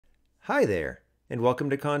Hi there, and welcome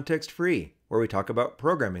to Context Free, where we talk about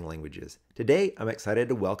programming languages. Today, I'm excited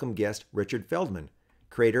to welcome guest Richard Feldman,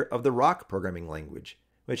 creator of the Roc programming language,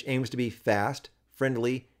 which aims to be fast,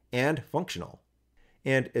 friendly, and functional.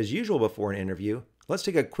 And as usual before an interview, let's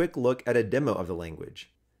take a quick look at a demo of the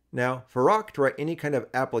language. Now, for Roc to write any kind of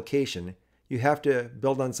application, you have to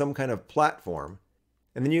build on some kind of platform,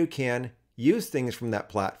 and then you can use things from that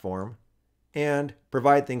platform and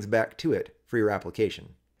provide things back to it for your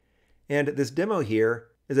application. And this demo here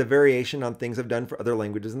is a variation on things I've done for other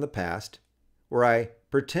languages in the past, where I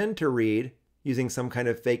pretend to read using some kind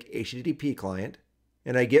of fake HTTP client,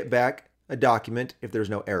 and I get back a document if there's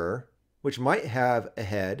no error, which might have a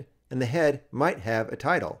head, and the head might have a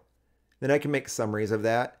title. Then I can make summaries of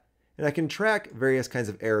that, and I can track various kinds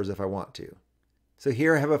of errors if I want to. So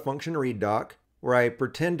here I have a function readDoc, where I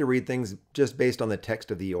pretend to read things just based on the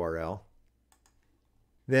text of the URL.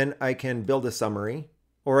 Then I can build a summary,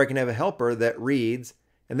 or I can have a helper that reads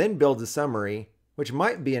and then builds a summary, which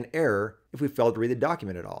might be an error if we failed to read the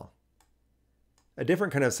document at all. A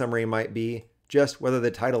different kind of summary might be just whether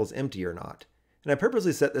the title is empty or not. And I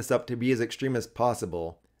purposely set this up to be as extreme as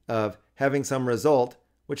possible of having some result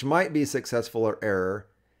which might be successful or error,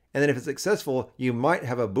 and then if it's successful, you might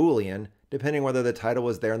have a Boolean depending whether the title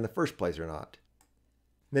was there in the first place or not.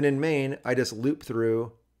 Then in main, I just loop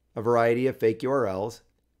through a variety of fake URLs,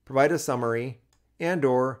 provide a summary,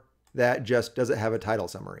 and/or that just doesn't have a title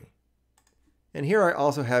summary. And here I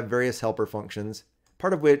also have various helper functions,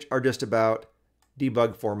 part of which are just about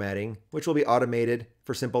debug formatting, which will be automated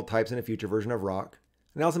for simple types in a future version of Roc.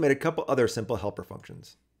 And I also made a couple other simple helper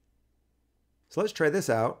functions. So let's try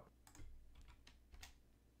this out.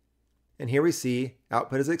 And here we see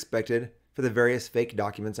output as expected for the various fake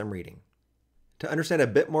documents I'm reading. To understand a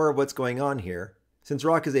bit more of what's going on here, since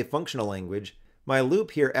Roc is a functional language, my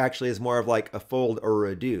loop here actually is more of like a fold or a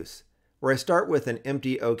reduce, where I start with an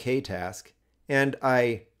empty OK task, and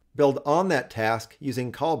I build on that task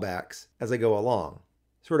using callbacks as I go along,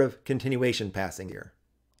 sort of continuation passing here.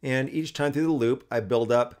 And each time through the loop, I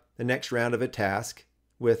build up the next round of a task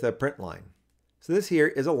with a print line. So this here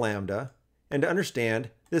is a lambda, and to understand,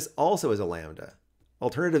 this also is a lambda.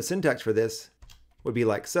 Alternative syntax for this would be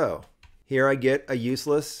like so. Here I get a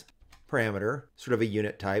useless parameter, sort of a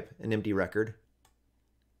unit type, an empty record.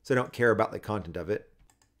 So I don't care about the content of it.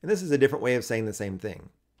 And this is a different way of saying the same thing.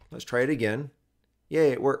 Let's try it again. Yay,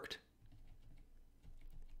 it worked.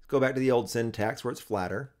 Let's go back to the old syntax where it's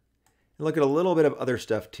flatter and look at a little bit of other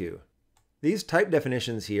stuff too. These type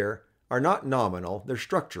definitions here are not nominal, they're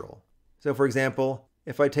structural. So for example,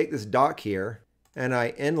 if I take this doc here and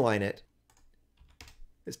I inline it,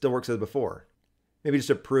 it still works as before. Maybe just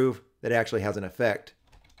to prove that it actually has an effect,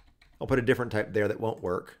 I'll put a different type there that won't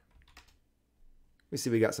work. We see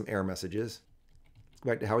we got some error messages. Let's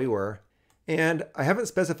go back to how we were. And I haven't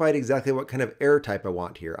specified exactly what kind of error type I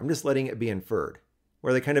want here. I'm just letting it be inferred,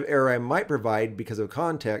 where the kind of error I might provide because of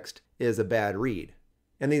context is a bad read.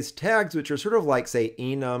 And these tags, which are sort of like, say,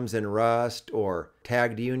 enums in Rust or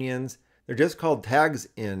tagged unions, they're just called tags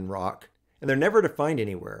in Roc, and they're never defined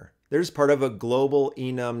anywhere. They're just part of a global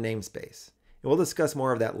enum namespace. And we'll discuss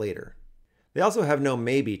more of that later. They also have no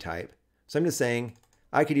maybe type, so I'm just saying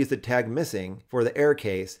I could use the tag missing for the error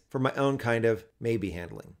case for my own kind of maybe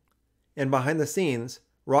handling. And behind the scenes,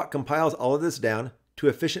 Roc compiles all of this down to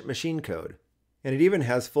efficient machine code. And it even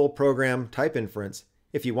has full program type inference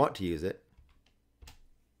if you want to use it.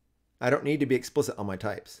 I don't need to be explicit on my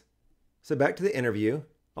types. So back to the interview.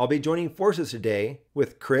 I'll be joining forces today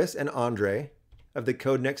with Chris and Andre of the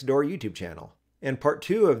CodeNextDoor YouTube channel. And part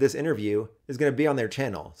 2 of this interview is going to be on their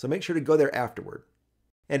channel, so make sure to go there afterward.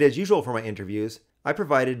 And as usual for my interviews, I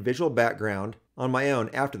provided visual background on my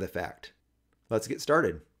own after the fact. Let's get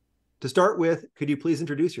started. To start with, could you please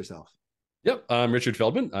introduce yourself? Yep, I'm Richard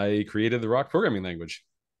Feldman. I created the Roc programming language.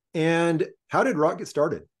 And how did Roc get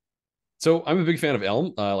started? So I'm a big fan of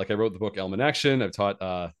Elm. I wrote the book Elm in Action. I've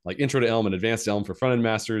taught Intro to Elm and Advanced Elm for front-end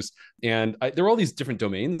masters. And there were all these different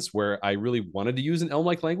domains where I really wanted to use an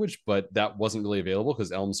Elm-like language, but that wasn't really available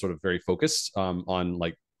because Elm's sort of very focused on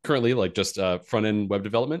currently just front-end web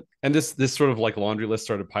development. And this sort of laundry list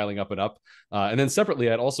started piling up and up. And then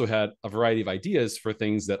separately, I'd also had a variety of ideas for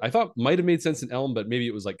things that I thought might have made sense in Elm, but maybe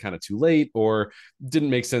it was kind of too late or didn't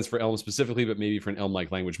make sense for Elm specifically, but maybe for an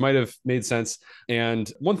Elm-like language might have made sense.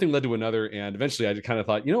 And one thing led to another. And eventually I kind of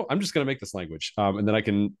thought, I'm just going to make this language. And then I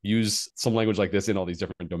can use some language like this in all these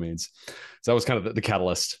different domains. So that was kind of the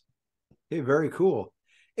catalyst. Okay, very cool.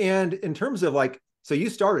 And in terms of so you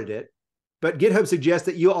started it, but GitHub suggests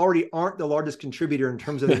that you already aren't the largest contributor in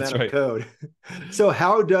terms of the amount of code. So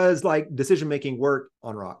how does decision-making work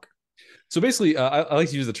on Roc? So basically, I like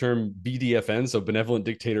to use the term BDFN, so benevolent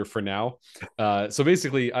dictator for now. So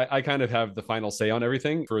basically, I kind of have the final say on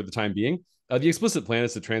everything for the time being. The explicit plan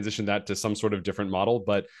is to transition that to some sort of different model,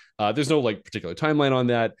 but there's no like particular timeline on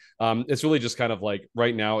that. It's really just kind of like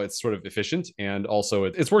right now it's sort of efficient, and also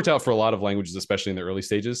it's worked out for a lot of languages, especially in the early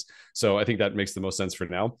stages. So I think that makes the most sense for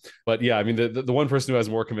now. But yeah, I mean the one person who has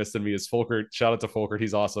more commits than me is Folkert. Shout out to Folkert,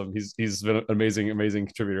 he's awesome. He's been an amazing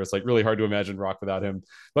contributor. It's like really hard to imagine Roc without him.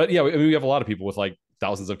 But yeah, I mean, we have a lot of people with like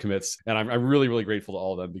thousands of commits, and I'm really grateful to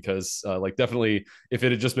all of them because like definitely if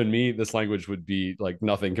it had just been me, this language would be like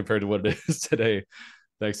nothing compared to what it is today,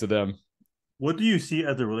 thanks to them. What do you see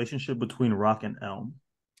as the relationship between Roc and Elm?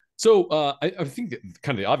 So I think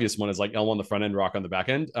kind of the obvious one is like Elm on the front end, Roc on the back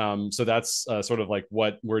end. So that's sort of like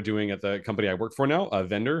what we're doing at the company I work for now,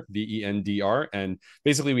 Vendor, VENDR. And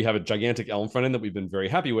basically we have a gigantic Elm front end that we've been very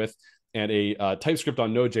happy with, and a TypeScript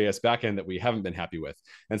on Node.js backend that we haven't been happy with.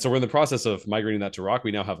 And so we're in the process of migrating that to Roc.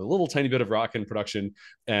 We now have a little tiny bit of Roc in production.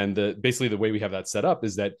 And basically the way we have that set up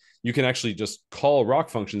is that you can actually just call Roc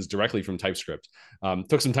functions directly from TypeScript.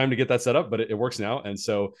 Took some time to get that set up, but it works now. And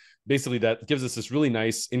so basically that gives us this really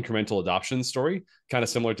nice incremental adoption story, kind of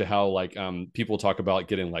similar to how like people talk about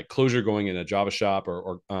getting like Clojure going in a Java shop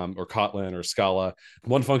or Kotlin or Scala,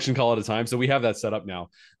 one function call at a time. So we have that set up now.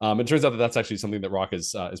 It turns out that that's actually something that Roc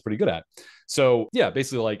is pretty good at. So yeah,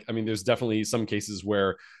 basically like, I mean, there's definitely some cases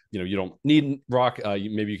where, you don't need Roc.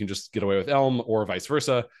 Maybe you can just get away with Elm or vice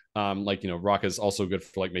versa. Like, Roc is also good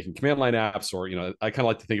for like making command line apps, or, I kind of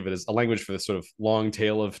like to think of it as a language for this sort of long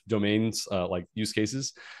tail of domains, like use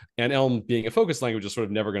cases. And Elm being a focused language is sort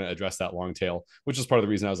of never going to address that long tail, which is part of the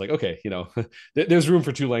reason I was like, okay, there's room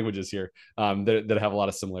for two languages here that have a lot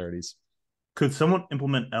of similarities. Could someone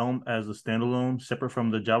implement Elm as a standalone, separate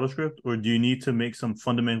from the JavaScript, or do you need to make some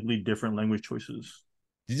fundamentally different language choices?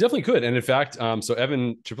 You definitely could. And in fact, so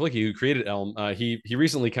Evan Triplicki, who created Elm, he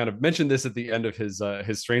recently kind of mentioned this at the end of his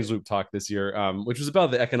Strange Loop talk this year, which was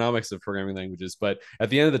about the economics of programming languages. But at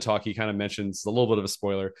the end of the talk, he kind of mentions a little bit of a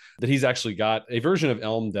spoiler that he's actually got a version of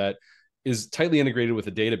Elm that is tightly integrated with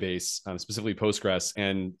a database, specifically Postgres,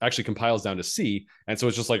 and actually compiles down to C. And so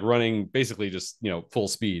it's just like running basically just, full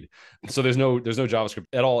speed. So there's no JavaScript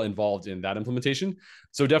at all involved in that implementation.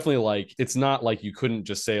 So definitely like, it's not like you couldn't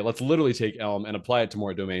just say, let's literally take Elm and apply it to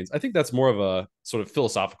more domains. I think that's more of a sort of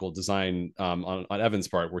philosophical design on Evan's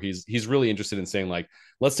part, where he's really interested in saying like,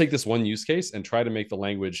 let's take this one use case and try to make the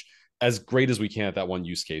language as great as we can at that one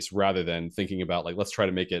use case, rather than thinking about like, let's try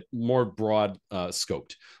to make it more broad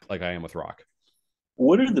scoped, like I am with Roc.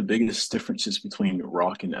 What are the biggest differences between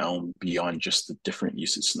Roc and Elm beyond just the different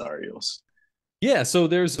usage scenarios? Yeah, so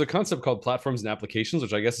there's a concept called platforms and applications,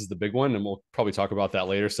 which I guess is the big one, and we'll probably talk about that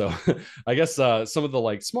later. So I guess some of the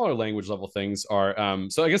like smaller language level things are,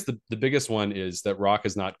 so I guess the biggest one is that Roc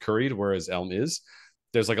is not curried, whereas Elm is.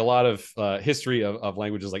 There's like a lot of history of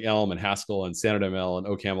languages like Elm and Haskell and StandardML and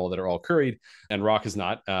OCaml that are all curried, and Roc is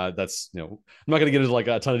not. That's, I'm not going to get into like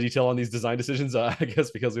a ton of detail on these design decisions, I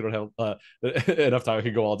guess, because we don't have enough time. I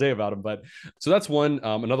could go all day about them. But so that's one.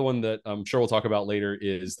 Another one that I'm sure we'll talk about later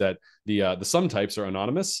is that the sum types are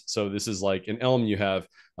anonymous. So this is like in Elm, you have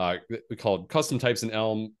we call custom types in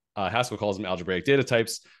Elm. Haskell calls them algebraic data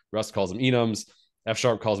types. Rust calls them enums. F#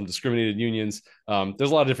 calls them discriminated unions.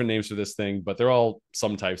 There's a lot of different names for this thing, but they're all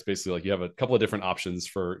sum types. Basically, like you have a couple of different options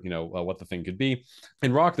for what the thing could be.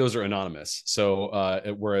 In Roc, those are anonymous.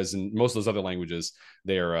 So whereas in most of those other languages,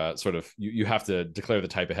 they are sort of you have to declare the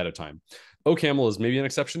type ahead of time. OCaml is maybe an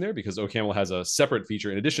exception there, because OCaml has a separate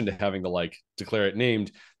feature in addition to having the like declare it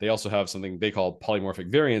named. They also have something they call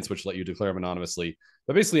polymorphic variants, which let you declare them anonymously.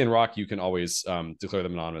 But basically, in Roc, you can always declare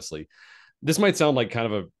them anonymously. This might sound like kind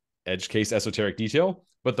of a edge case esoteric detail,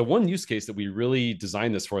 but the one use case that we really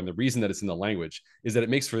designed this for, and the reason that it's in the language, is that it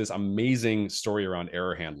makes for this amazing story around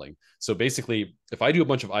error handling. So basically, if I do a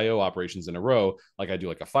bunch of IO operations in a row, like I do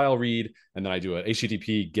like a file read, and then I do an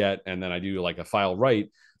HTTP get, and then I do like a file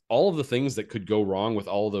write, all of the things that could go wrong with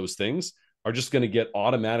all of those things are just going to get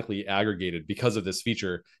automatically aggregated because of this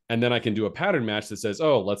feature. And then I can do a pattern match that says,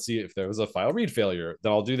 oh, let's see, if there was a file read failure,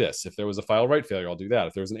 then I'll do this. If there was a file write failure, I'll do that.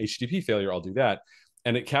 If there was an HTTP failure, I'll do that.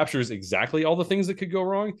 And it captures exactly all the things that could go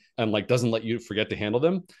wrong and like doesn't let you forget to handle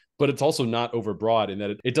them. But it's also not overbroad in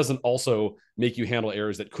that it doesn't also make you handle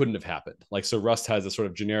errors that couldn't have happened. Like, so Rust has a sort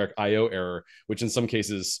of generic IO error, which in some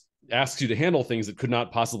cases asks you to handle things that could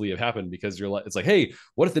not possibly have happened, because it's like, hey,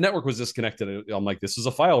 what if the network was disconnected? I'm like, this is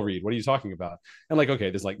a file read. What are you talking about? And like, okay,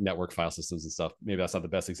 there's like network file systems and stuff. Maybe that's not the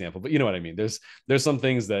best example, but you know what I mean? There's some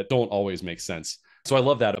things that don't always make sense. So I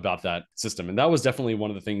love that about that system. And that was definitely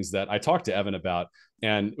one of the things that I talked to Evan about.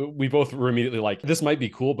 And we both were immediately like, this might be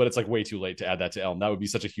cool, but it's like way too late to add that to Elm. That would be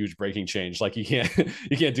such a huge breaking change. Like you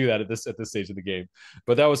can't do that at this stage of the game.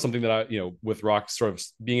 But that was something that with Roc sort of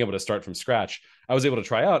being able to start from scratch, I was able to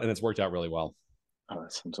try out, and it's worked out really well. Oh,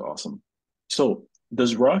 that sounds awesome. So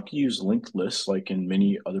does Roc use linked lists like in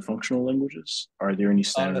many other functional languages? Are there any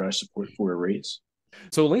standardized support for arrays?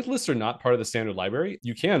 So linked lists are not part of the standard library.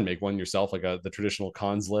 You can make one yourself, like the traditional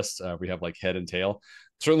cons list. We have like head and tail.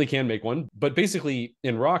 Certainly can make one. But basically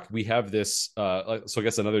in Roc, we have this. So I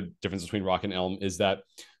guess another difference between Roc and Elm is that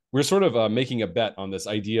we're sort of making a bet on this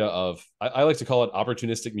idea of, I like to call it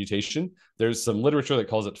opportunistic mutation. There's some literature that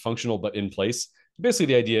calls it functional but in place. Basically,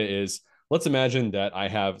 the idea is, let's imagine that I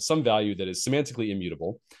have some value that is semantically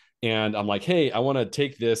immutable. And I'm like, hey, I want to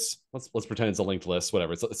take this. Let's pretend it's a linked list,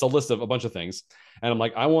 whatever. It's a list of a bunch of things. And I'm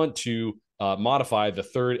like, I want to modify the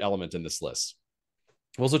third element in this list.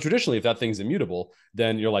 Well, so traditionally, if that thing's immutable,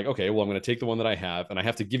 then you're like, okay, well, I'm going to take the one that I have, and I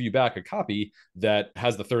have to give you back a copy that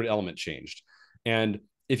has the third element changed. And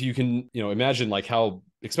if you can, imagine like how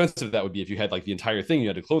expensive that would be if you had like the entire thing, you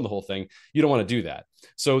had to clone the whole thing. You don't want to do that.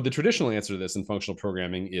 So the traditional answer to this in functional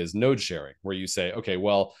programming is node sharing, where you say, okay,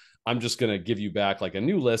 well, I'm just going to give you back like a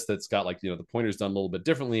new list that's got like, the pointers done a little bit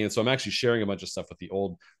differently. And so I'm actually sharing a bunch of stuff with the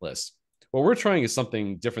old list. What we're trying is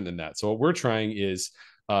something different than that. So what we're trying is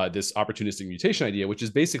this opportunistic mutation idea, which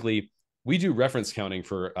is basically we do reference counting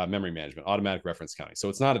for memory management, automatic reference counting. So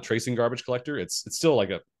it's not a tracing garbage collector. It's still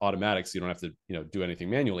like a automatic, so you don't have to do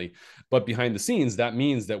anything manually. But behind the scenes, that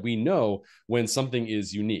means that we know when something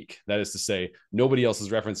is unique. That is to say, nobody else is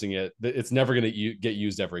referencing it. It's never going to get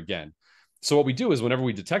used ever again. So what we do is whenever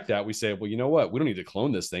we detect that, we say, well, you know what? We don't need to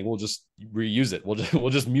clone this thing. We'll just reuse it. We'll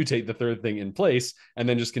just mutate the third thing in place and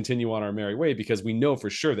then just continue on our merry way, because we know for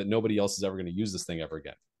sure that nobody else is ever going to use this thing ever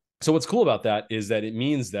again. So what's cool about that is that it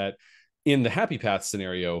means that in the happy path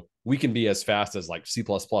scenario, we can be as fast as like C++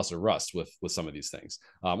 or Rust with some of these things,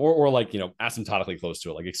 or like, asymptotically close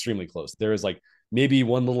to it, like extremely close. There is like maybe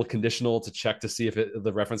one little conditional to check to see if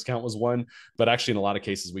the reference count was 1, but actually in a lot of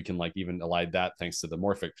cases we can like even elide that thanks to the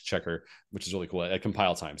morphic checker, which is really cool at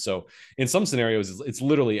compile time. So in some scenarios, it's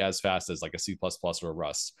literally as fast as like a C++ or a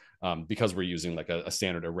Rust, because we're using like a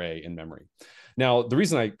standard array in memory. Now, the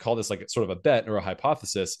reason I call this like sort of a bet or a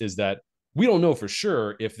hypothesis is that we don't know for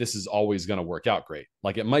sure if this is always going to work out great.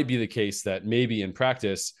 Like it might be the case that maybe in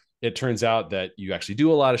practice, it turns out that you actually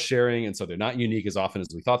do a lot of sharing, and so they're not unique as often as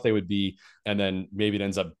we thought they would be. And then maybe it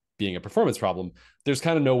ends up being a performance problem. There's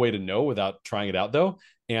kind of no way to know without trying it out, though.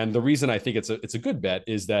 And the reason I think it's a good bet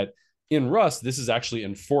is that in Rust, this is actually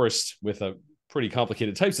enforced with a pretty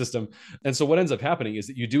complicated type system. And so what ends up happening is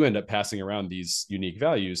that you do end up passing around these unique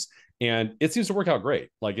values, and it seems to work out great.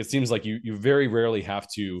 Like it seems like you very rarely have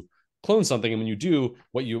to clone something, and when you do,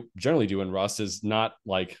 what you generally do in Rust is not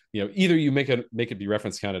like, either you make it be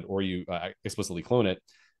reference counted or you explicitly clone it.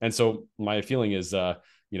 And so my feeling is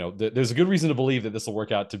there's a good reason to believe that this will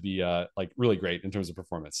work out to be like really great in terms of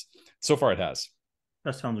performance. So far it has.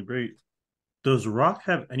 That sounds great. Does Roc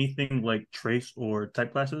have anything like trace or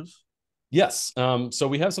type classes? Yes. So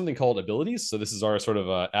we have something called abilities. So this is our sort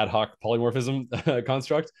of ad hoc polymorphism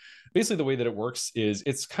construct. Basically, the way that it works is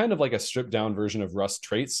it's kind of like a stripped down version of Rust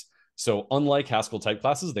traits. So unlike Haskell type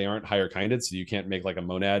classes, they aren't higher kinded. So you can't make like a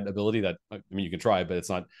monad ability that, you can try, but it's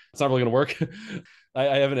not really going to work. I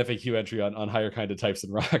have an FAQ entry on higher kinded types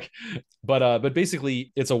in Roc, but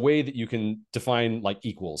basically it's a way that you can define like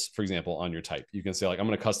equals, for example, on your type. You can say like, I'm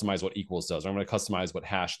going to customize what equals does, or I'm going to customize what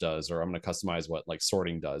hash does, or I'm going to customize what like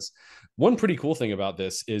sorting does. One pretty cool thing about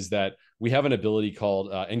this is that we have an ability called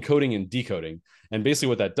encoding and decoding. And basically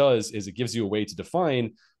what that does is it gives you a way to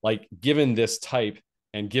define, like, given this type,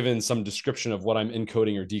 and given some description of what I'm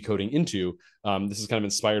encoding or decoding into, this is kind of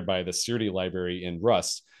inspired by the Sirdi library in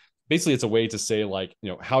Rust. Basically, it's a way to say like,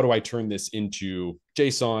 how do I turn this into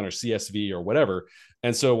JSON or CSV or whatever?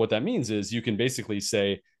 And so what that means is you can basically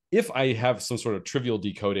say, if I have some sort of trivial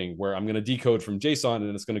decoding where I'm going to decode from JSON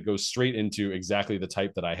and it's going to go straight into exactly the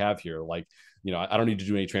type that I have here, like, I don't need to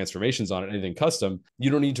do any transformations on it, anything custom. You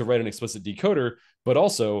don't need to write an explicit decoder, but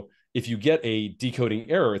also if you get a decoding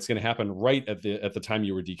error, it's going to happen right at the time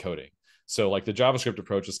you were decoding. So like the JavaScript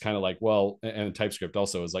approach is kind of like, well, and TypeScript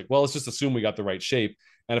also is like, well, let's just assume we got the right shape.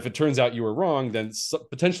 And if it turns out you were wrong, then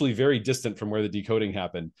potentially very distant from where the decoding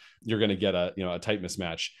happened, you're going to get a type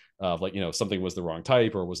mismatch of like, something was the wrong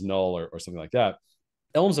type or was null or something like that.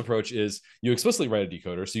 Elm's approach is you explicitly write a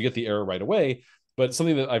decoder, so you get the error right away. But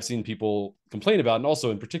something that I've seen people complain about, and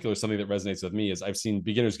also in particular something that resonates with me, is I've seen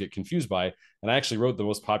beginners get confused by, and I actually wrote the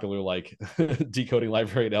most popular like decoding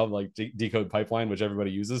library at Elm, like decode pipeline, which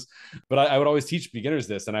everybody uses. But I would always teach beginners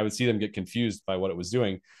this, and I would see them get confused by what it was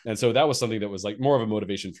doing. And so that was something that was like more of a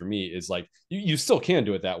motivation for me, is like you still can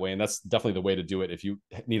do it that way, and that's definitely the way to do it if you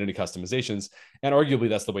need any customizations. And arguably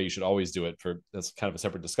that's the way you should always do it. That's kind of a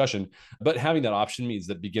separate discussion. But having that option means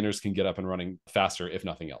that beginners can get up and running faster, if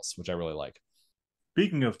nothing else, which I really like.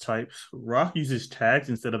 Speaking of types, Roc uses tags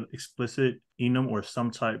instead of explicit enum or some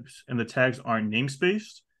types, and the tags aren't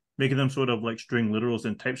namespaced, making them sort of like string literals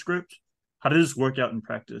in TypeScript. How does this work out in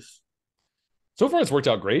practice? So far, it's worked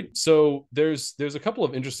out great. So there's a couple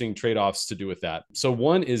of interesting trade-offs to do with that. So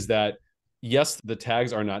one is that, yes, the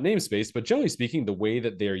tags are not namespaced, but generally speaking, the way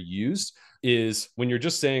that they're used is when you're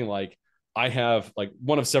just saying like, I have like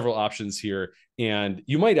one of several options here, and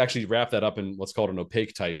you might actually wrap that up in what's called an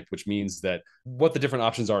opaque type, which means that what the different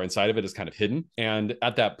options are inside of it is kind of hidden. And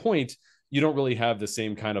at that point, you don't really have the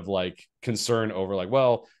same kind of like concern over like,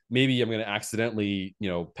 well, maybe I'm going to accidentally,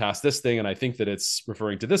 pass this thing, and I think that it's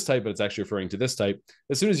referring to this type, but it's actually referring to this type.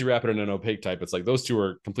 As soon as you wrap it in an opaque type, it's like those two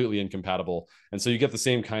are completely incompatible. And so you get the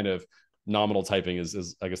same kind of nominal typing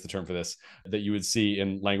is I guess the term for this, that you would see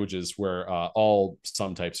in languages where all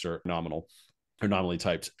sum types are nominal or nominally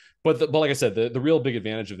typed. But like I said, the real big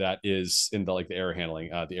advantage of that is in the error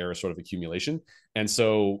handling, the error sort of accumulation. And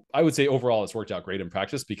so I would say overall it's worked out great in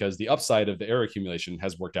practice, because the upside of the error accumulation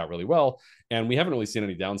has worked out really well. And we haven't really seen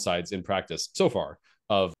any downsides in practice so far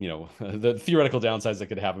of, the theoretical downsides that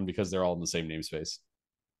could happen because they're all in the same namespace.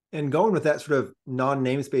 And going with that sort of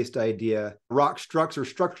non-namespaced idea, roc structs are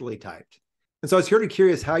structurally typed. And so I was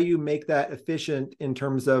curious how you make that efficient in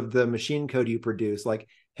terms of the machine code you produce. Like,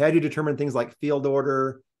 how do you determine things like field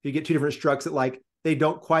order? If you get two different structs that like they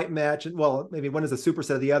don't quite match, well, maybe one is a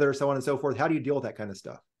superset of the other, so on and so forth. How do you deal with that kind of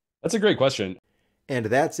stuff? That's a great question. And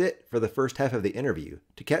that's it for the first half of the interview.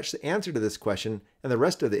 To catch the answer to this question and the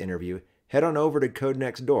rest of the interview, head on over to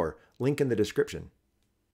CodeNextDoor, link in the description.